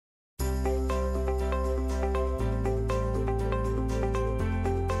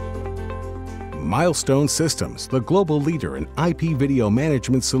Milestone Systems, the global leader in IP video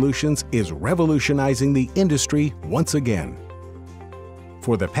management solutions, is revolutionizing the industry once again.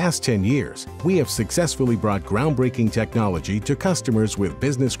 For the past 10 years, we have successfully brought groundbreaking technology to customers with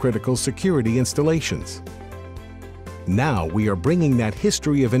business-critical security installations. Now we are bringing that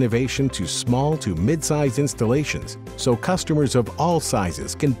history of innovation to small to mid-size installations so customers of all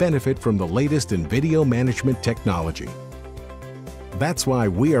sizes can benefit from the latest in video management technology. That's why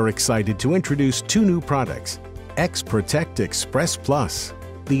we are excited to introduce two new products: XProtect Express Plus,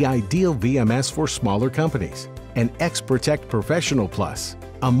 the ideal VMS for smaller companies, and XProtect Professional Plus,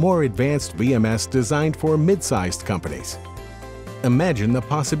 a more advanced VMS designed for mid-sized companies. Imagine the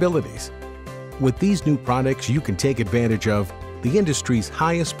possibilities. With these new products, you can take advantage of the industry's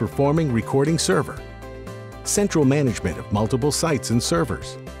highest performing recording server, central management of multiple sites and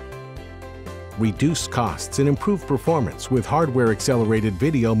servers, reduced costs and improved performance with hardware-accelerated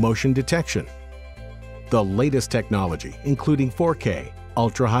video motion detection, the latest technology including 4K,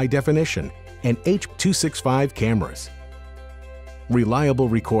 ultra-high definition, and H.265 cameras, reliable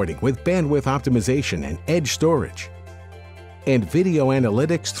recording with bandwidth optimization and edge storage, and video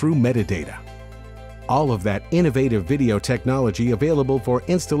analytics through metadata. All of that innovative video technology available for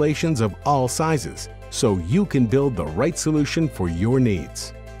installations of all sizes, so you can build the right solution for your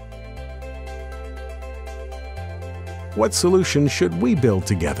needs. What solution should we build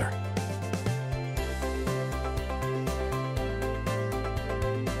together?